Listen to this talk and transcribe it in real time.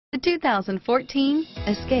The 2014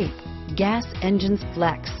 Escape. Gas engines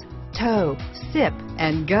flex, tow, sip,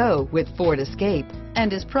 and go with Ford Escape,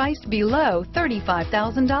 and is priced below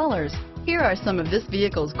 $35,000. Here are some of this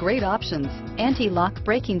vehicle's great options: anti-lock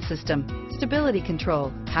braking system, stability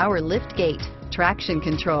control, power liftgate, traction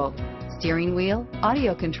control, steering wheel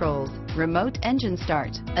audio controls, remote engine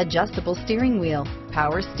start, adjustable steering wheel,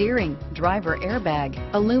 power steering, driver airbag,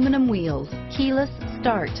 aluminum wheels, keyless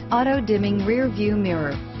start, auto dimming rear view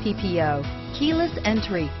mirror, PPO, keyless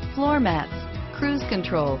entry, floor mats, cruise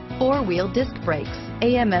control, four-wheel disc brakes,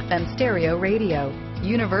 AM/FM stereo radio,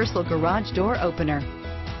 universal garage door opener,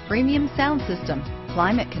 premium sound system,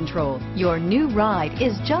 climate control. Your new ride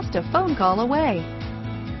is just a phone call away.